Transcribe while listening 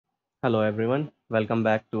Hello everyone, welcome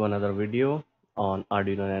back to another video on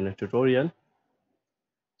Arduino Nano tutorial.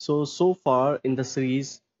 So far in the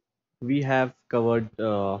series we have covered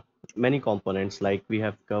many components, like we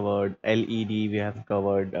have covered LED, we have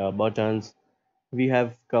covered buttons, we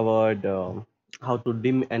have covered how to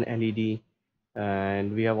dim an LED,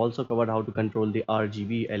 and we have also covered how to control the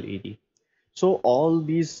RGB LED. So all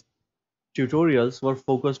these tutorials were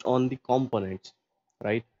focused on the components,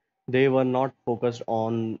 right? They were not focused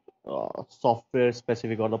on software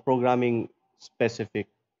specific or the programming specific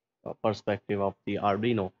perspective of the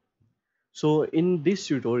Arduino. So in this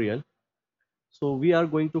tutorial, so we are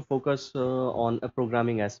going to focus on a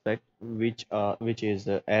programming aspect, which is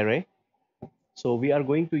array. So we are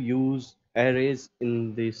going to use arrays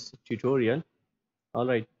in this tutorial. All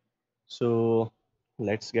right, so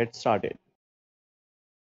let's get started.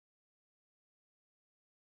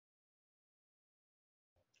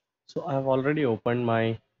 So I have already opened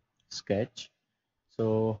my sketch.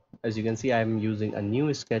 So as you can see, I'm using a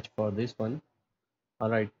new sketch for this one. All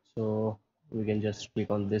right, so we can just click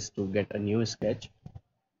on this to get a new sketch.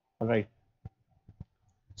 All right,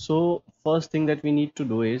 so first thing that we need to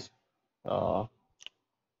do is uh,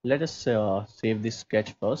 let us save this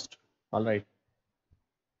sketch first. All right,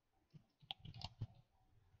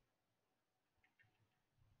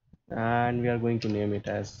 and we are going to name it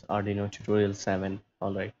as Arduino tutorial 7.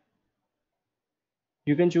 All right,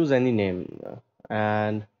 you can choose any name,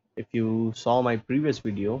 and if you saw my previous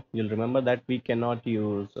video, you'll remember that we cannot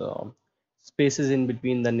use spaces in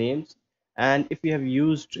between the names, and if we have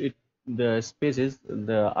used it the spaces,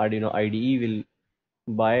 the Arduino IDE will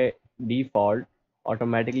by default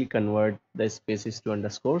automatically convert the spaces to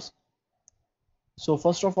underscores. So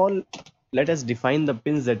first of all, let us define the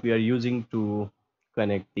pins that we are using to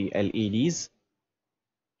connect the LEDs.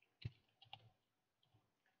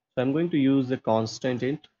 So I'm going to use the constant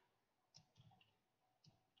int,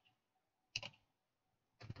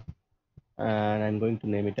 and I'm going to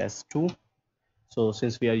name it as 2. So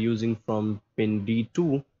since we are using from pin D2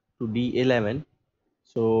 to D11,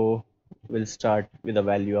 so we'll start with a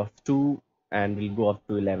value of 2 and we'll go up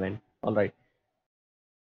to 11. All right.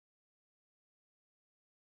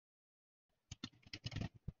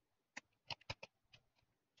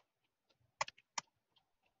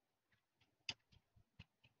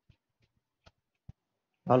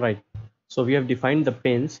 All right. So we have defined the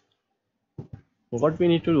pins. What we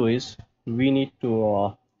need to do is we need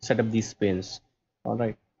to set up these pins. All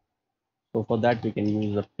right. So for that we can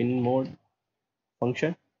use the pin mode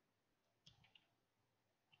function,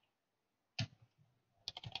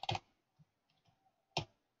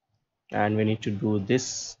 and we need to do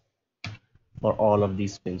this for all of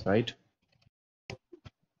these pins, right?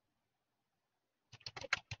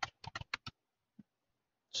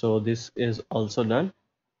 So this is also done.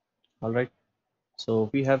 All right. So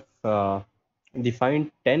we have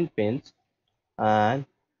defined 10 pins, and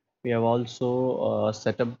we have also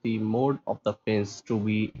set up the mode of the pins to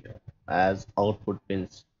be as output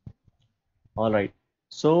pins. All right.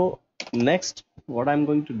 So next, what I'm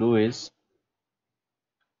going to do is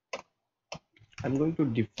I'm going to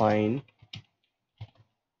define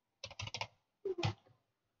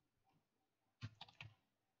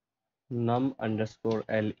num underscore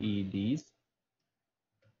LEDs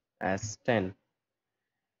as 10.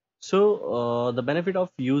 So the benefit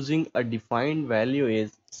of using a defined value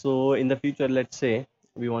is, so in the future, let's say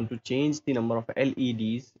we want to change the number of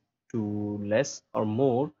LEDs to less or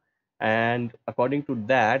more, and according to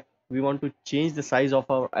that we want to change the size of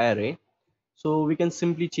our array. So we can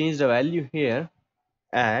simply change the value here,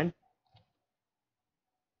 and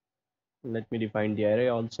let me define the array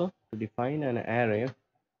also. To define an array,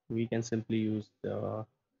 we can simply use the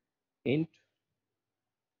int,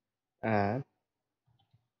 and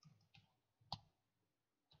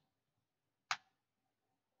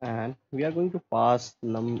we are going to pass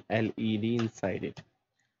num LED inside it.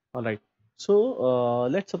 All right. So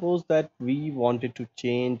let's suppose that we wanted to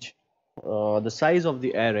change the size of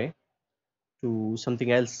the array to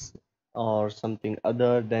something else or something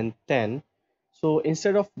other than 10. So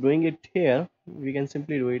instead of doing it here, we can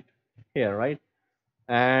simply do it here, right?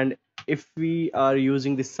 And if we are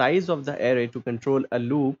using the size of the array to control a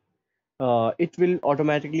loop, it will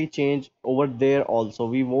automatically change over there also.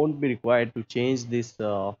 We won't be required to change this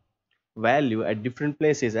value at different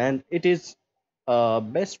places, and it is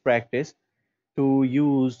best practice to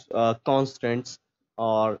use constants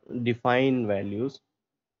or define values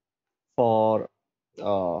for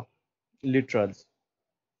uh, literals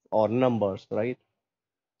or numbers, right?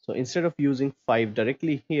 So instead of using 5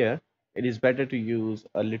 directly here, it is better to use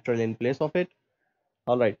a literal in place of it.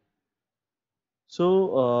 All right.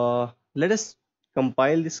 So let us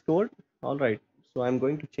compile this code. All right, so I'm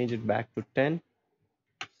going to change it back to 10.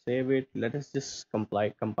 Save it. Let us just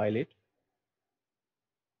compile it.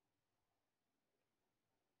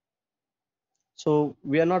 So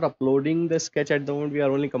we are not uploading the sketch at the moment. We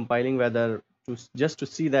are only compiling whether to just to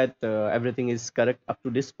see that everything is correct up to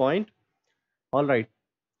this point. All right.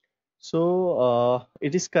 So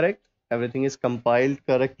it is correct. Everything is compiled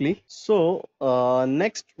correctly. So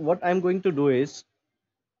next, what I'm going to do is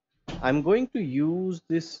I'm going to use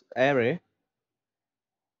this array,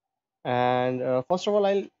 and first of all,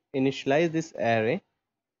 I'll initialize this array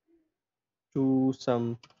to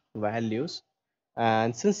some values.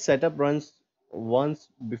 And since setup runs once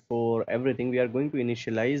before everything, we are going to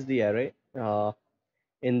initialize the array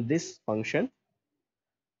in this function,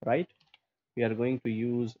 right? We are going to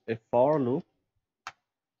use a for loop.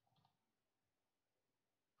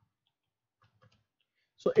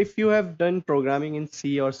 So if you have done programming in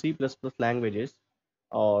C or C++ languages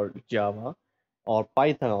or Java or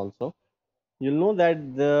Python also, you'll know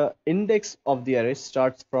that the index of the array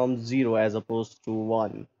starts from 0 as opposed to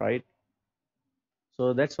 1, right?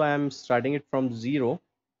 So that's why I'm starting it from 0,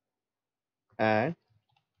 and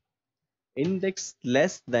index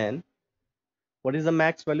less than, what is the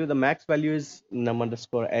max value? The max value is num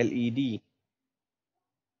underscore led.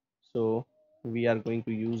 So we are going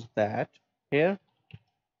to use that here.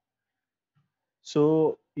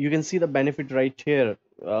 So you can see the benefit right here.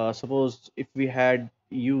 Suppose if we had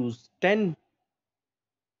used 10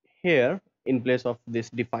 here in place of this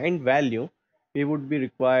defined value, we would be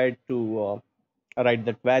required to write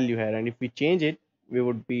that value here, and if we change it, we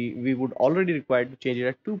would already required to change it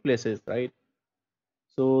at two places, right?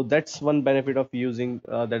 So that's one benefit of using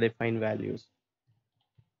the defined values.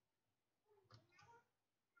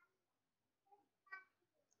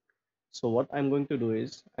 So what I'm going to do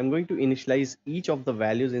is I'm going to initialize each of the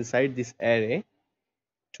values inside this array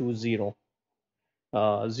to 0.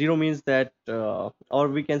 0 means that, or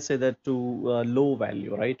we can say that to low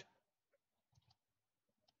value, right?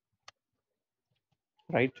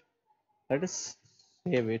 Right. Let us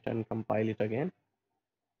save it and compile it again,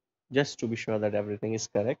 just to be sure that everything is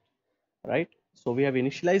correct, right? So we have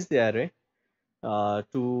initialized the array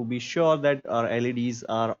to be sure that our LEDs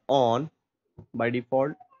are on by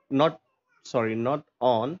default. Not, sorry, not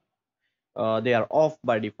on. They are off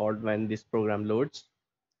by default when this program loads.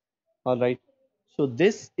 All right. So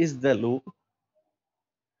this is the loop.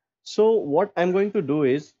 So what I'm going to do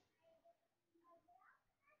is,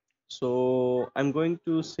 so I'm going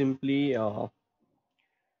to simply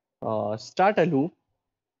start a loop.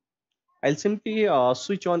 I'll simply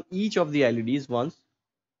switch on each of the LEDs once,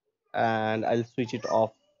 and I'll switch it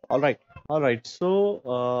off. All right. All right.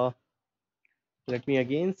 So let me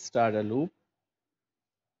again start a loop.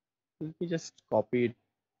 Let me just copy it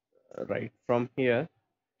right from here,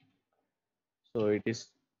 so it is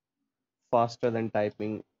faster than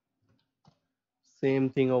typing same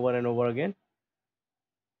thing over and over again.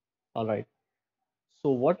 All right. So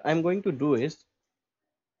what I'm going to do is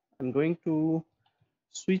I'm going to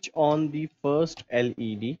switch on the first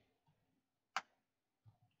LED,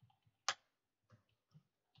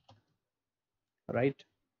 right?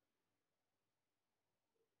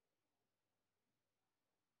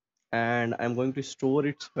 And I'm going to store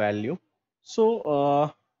its value.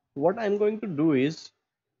 So what I'm going to do is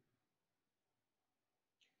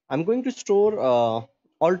I'm going to store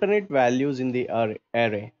alternate values in the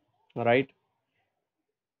array, right?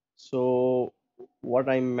 So what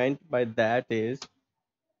I meant by that is,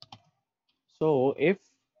 so if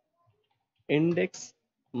index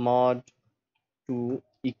mod 2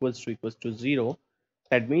 equals to 0,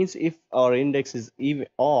 that means if our index is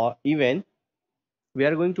even, we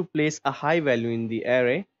are going to place a high value in the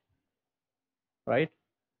array, right?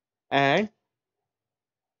 And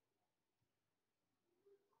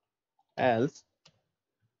else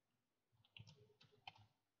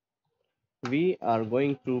we are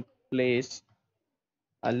going to place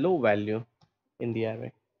a low value in the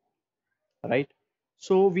array, right?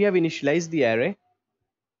 So we have initialized the array.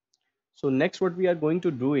 So next what we are going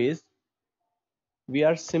to do is we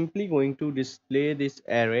are simply going to display this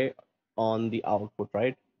array on the output,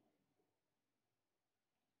 right?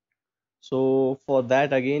 So for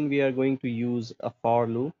that, again, we are going to use a for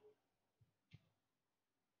loop,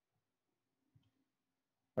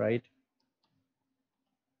 right?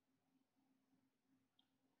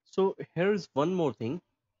 So here's one more thing.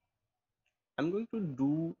 I'm going to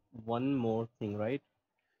do one more thing, right?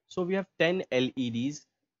 So we have 10 LEDs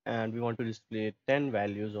and we want to display 10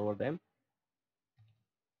 values over them.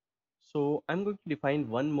 So I'm going to define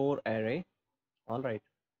one more array. All right.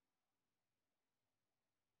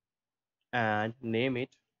 and name it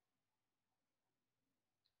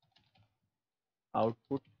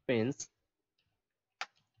output pins.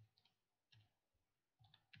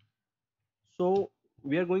 So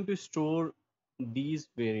we are going to store these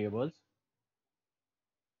variables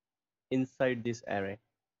inside this array,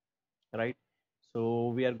 right? So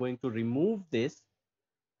we are going to remove this,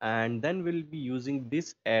 and then we'll be using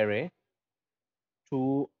this array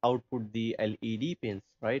to output the LED pins,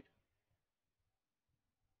 right?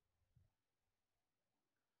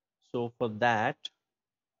 So for that,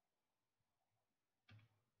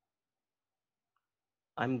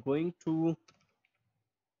 I'm going to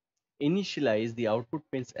initialize the output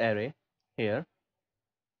pins array here,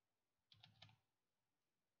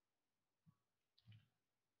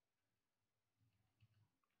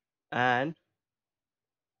 and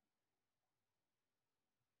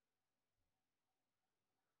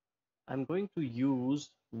I'm going to use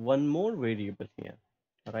one more variable here,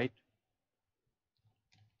 right,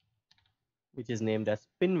 which is named as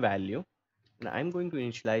pin value, and I'm going to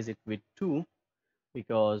initialize it with 2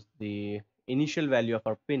 because the initial value of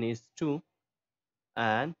our pin is 2.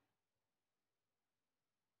 And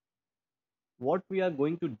what we are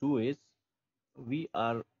going to do is we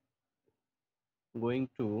are going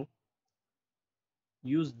to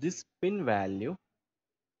use this pin value,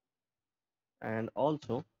 and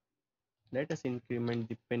also let us increment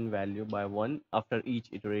the pin value by 1 after each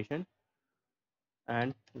iteration,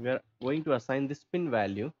 and we are going to assign this pin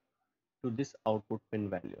value to this output pin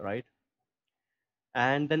value, right?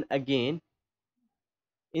 And then again,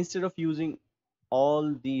 instead of using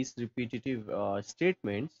all these repetitive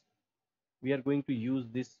statements, we are going to use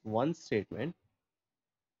this one statement,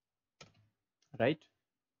 right?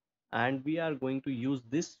 And we are going to use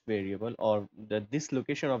this variable or this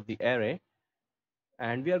location of the array,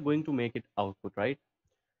 and we are going to make it output, right?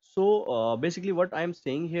 So basically what I'm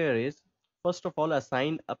saying here is, first of all,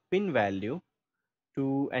 assign a pin value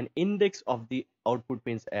to an index of the output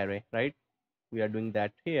pins array, right? We are doing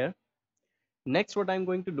that here. Next, what I'm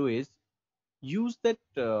going to do is use that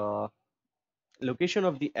location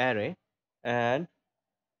of the array and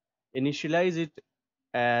initialize it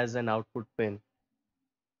as an output pin,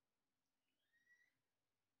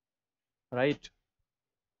 right?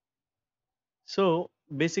 So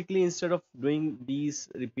basically, instead of doing these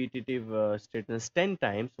repetitive statements 10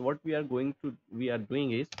 times, what we are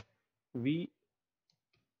doing is we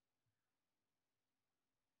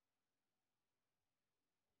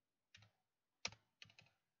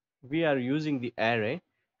we are using the array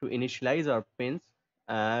to initialize our pins,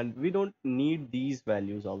 and we don't need these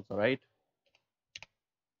values also, right?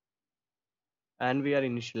 And we are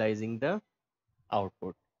initializing the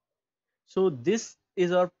output. So this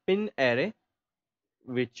is our pin array,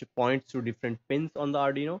 which points to different pins on the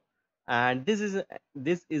Arduino, and this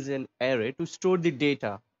is an array to store the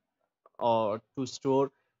data, or to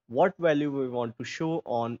store what value we want to show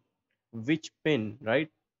on which pin, right?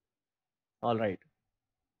 All right,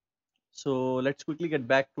 so let's quickly get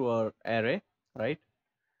back to our array, right?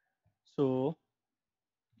 So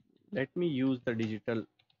let me use the digital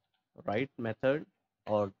write method,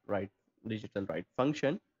 or write digital write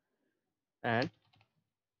function, and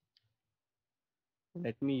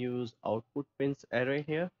let me use output pins array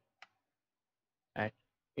here at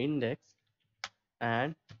index,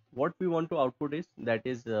 and what we want to output is that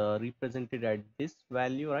is represented at this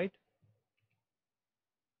value, right?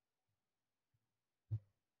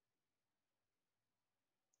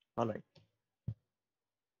 All right,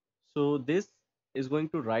 so this is going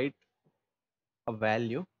to write a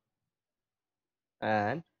value,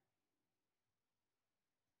 and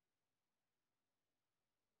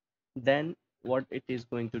then what it is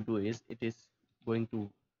going to do is it is going to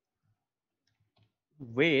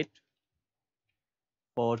wait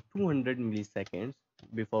for 200 milliseconds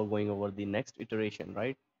before going over the next iteration,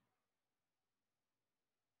 right?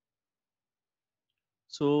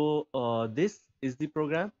 So this is the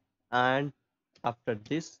program, and after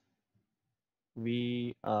this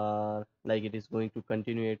we are like it is going to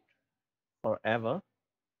continue it forever.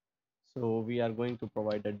 So we are going to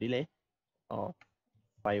provide a delay of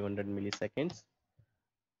 500 milliseconds,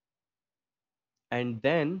 and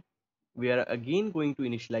then we are again going to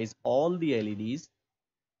initialize all the LEDs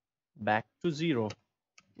back to zero,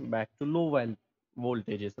 back to low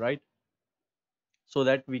voltages, right? So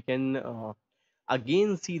that we can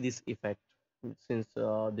again see this effect, since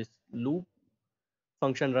this loop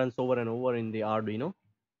function runs over and over in the Arduino.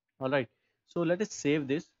 All right, so let us save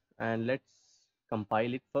this and let's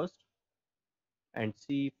compile it first and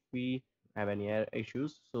see if we have any error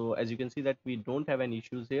issues. So as you can see that we don't have any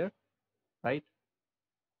issues here, right?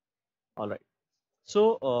 All right,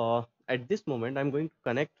 So at this moment I'm going to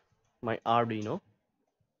connect my Arduino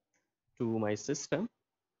to my system.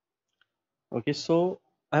 Okay, so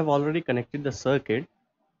I've already connected the circuit.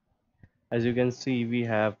 As you can see, we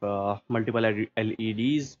have multiple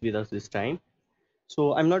LEDs with us this time.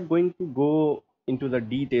 So I'm not going to go into the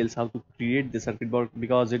details how to create the circuit board,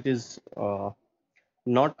 because it is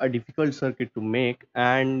not a difficult circuit to make,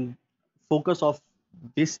 and focus of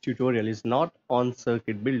this tutorial is not on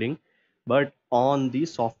circuit building but on the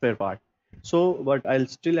software part. So but I'll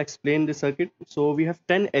still explain the circuit. So we have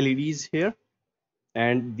 10 LEDs here,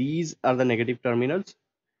 and these are the negative terminals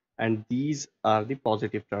and these are the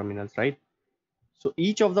positive terminals, right? So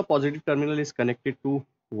each of the positive terminal is connected to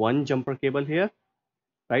one jumper cable here,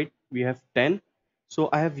 right? We have 10. So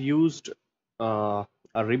I have used a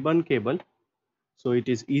ribbon cable, so it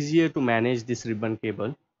is easier to manage this ribbon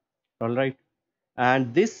cable. All right,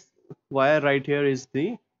 and this wire right here is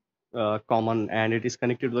the common, and it is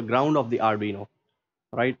connected to the ground of the Arduino,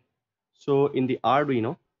 right? So in the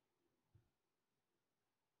Arduino,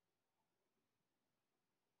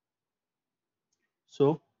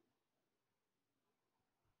 so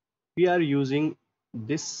we are using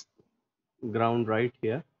this ground right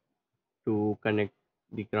here to connect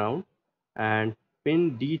the ground, and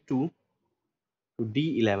pin D2 to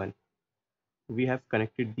D11, we have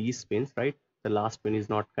connected these pins, right? The last pin is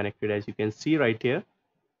not connected, as you can see right here.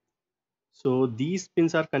 So these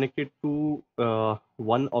pins are connected to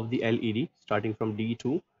one of the LED starting from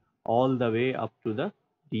D2 all the way up to the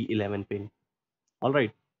D11 pin. All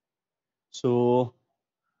right. So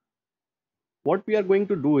what we are going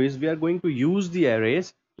to do is we are going to use the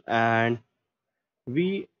arrays, and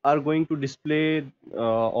we are going to display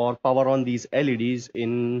or power on these LEDs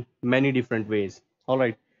in many different ways. All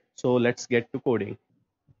right. So let's get to coding.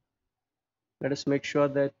 Let us make sure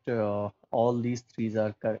that all these three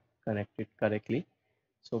are connected correctly.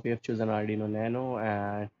 So we have chosen Arduino Nano,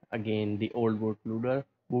 and again the old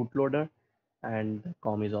bootloader, and the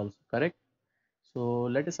COM is also correct. So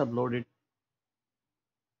let us upload it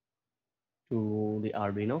to the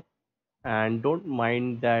Arduino, and don't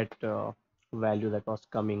mind that value that was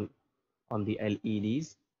coming on the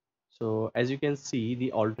LEDs. So as you can see,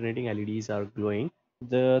 the alternating LEDs are glowing.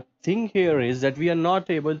 The thing here is that we are not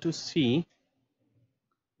able to see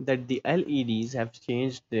that the LEDs have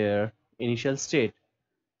changed their initial state,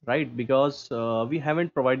 right? Because we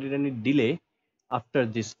haven't provided any delay after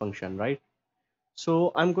this function, right?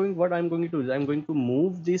 So what I'm going to do is I'm going to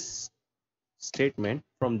move this statement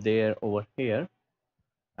from there over here,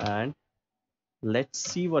 and let's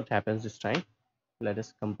see what happens this time. Let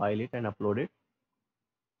us compile it and upload it.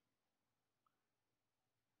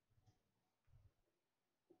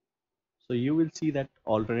 So you will see that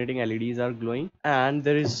alternating LEDs are glowing, and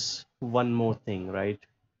there is one more thing, right?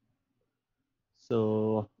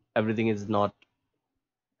 So everything is not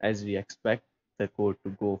as we expect the code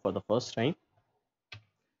to go for the first time.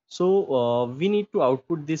 So we need to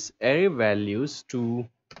output this array values to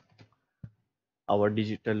our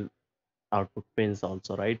digital output pins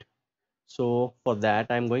also, right? So for that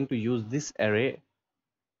I'm going to use this array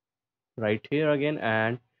right here again,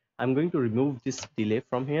 and I'm going to remove this delay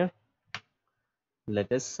from here.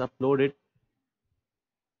 Let us upload it.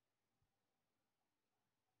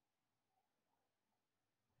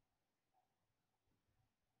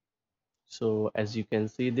 So as you can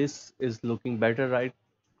see, this is looking better,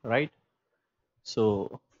 right?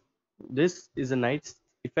 So this is a nice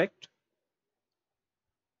effect.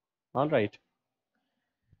 All right,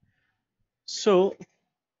 so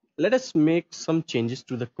let us make some changes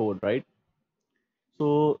to the code, right?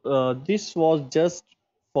 So this was just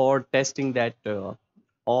for testing that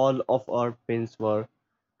all of our pins were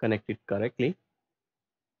connected correctly.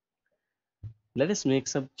 Let us make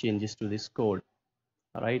some changes to this code.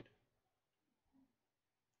 All right,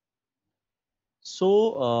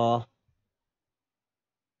 so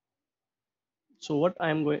what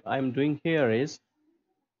I'm doing here is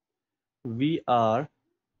we are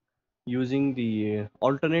using the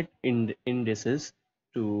alternate indices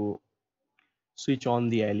to switch on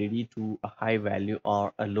the LED to a high value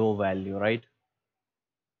or a low value, right?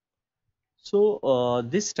 So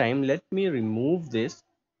this time let me remove this,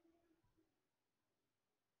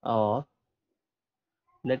 or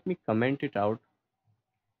let me comment it out,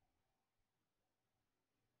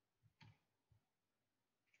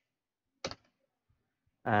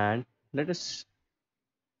 and let us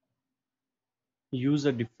use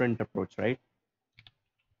a different approach, right?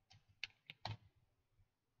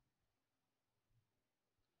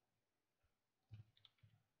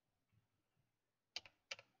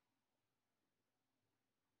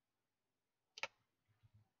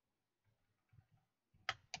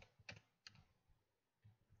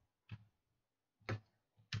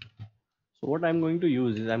 So what I'm going to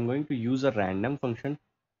use is I'm going to use a random function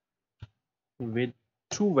with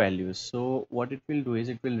two values. So what it will do is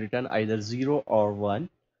it will return either 0 or 1,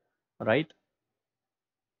 right?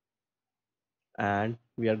 And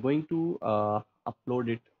we are going to upload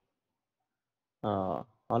it. All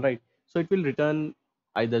right, so it will return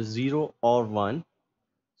either 0 or 1.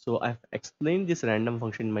 So I've explained this random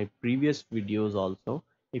function in my previous videos also.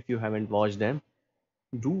 If you haven't watched them,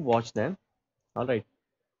 do watch them. All right,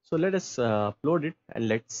 so let us upload it and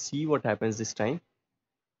let's see what happens this time.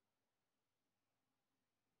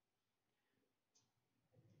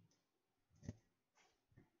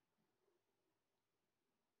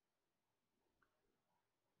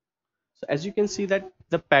 So as you can see that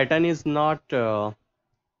the pattern is not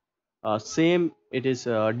same, it is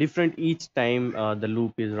different each time the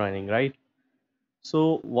loop is running, right?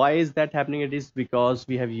 So why is that happening? It is because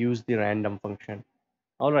we have used the random function.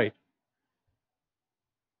 All right,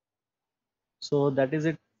 so that is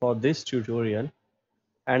it for this tutorial,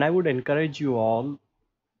 and I would encourage you all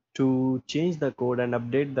to change the code and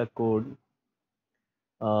update the code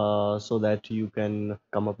so that you can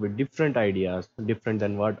come up with different ideas different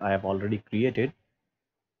than what I have already created.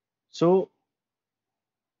 So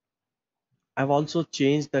I've also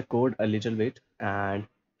changed the code a little bit, and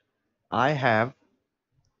I have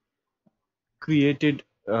created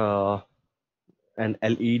an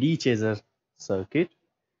LED chaser circuit.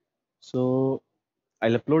 So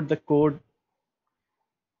I'll upload the code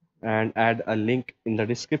and add a link in the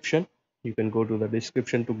description. You can go to the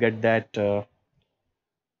description to get that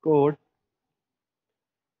code.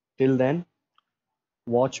 Till then,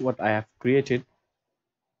 watch what I have created.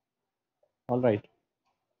 All right.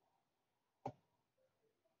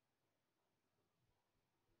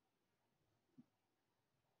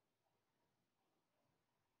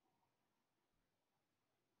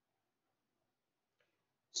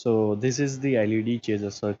 So this is the LED chaser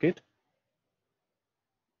circuit,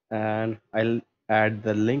 and I'll add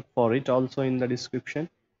the link for it also in the description.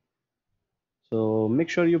 So make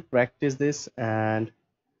sure you practice this and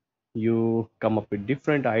you come up with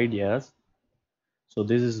different ideas. So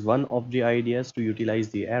this is one of the ideas to utilize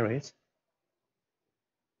the arrays.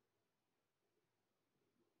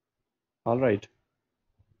 All right,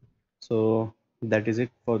 so that is it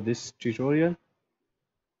for this tutorial.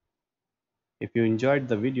 If you enjoyed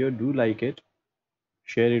the video, do like it,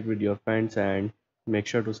 share it with your friends, and make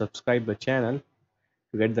sure to subscribe the channel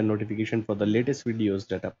to get the notification for the latest videos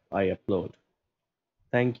that I upload.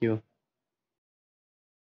 Thank you.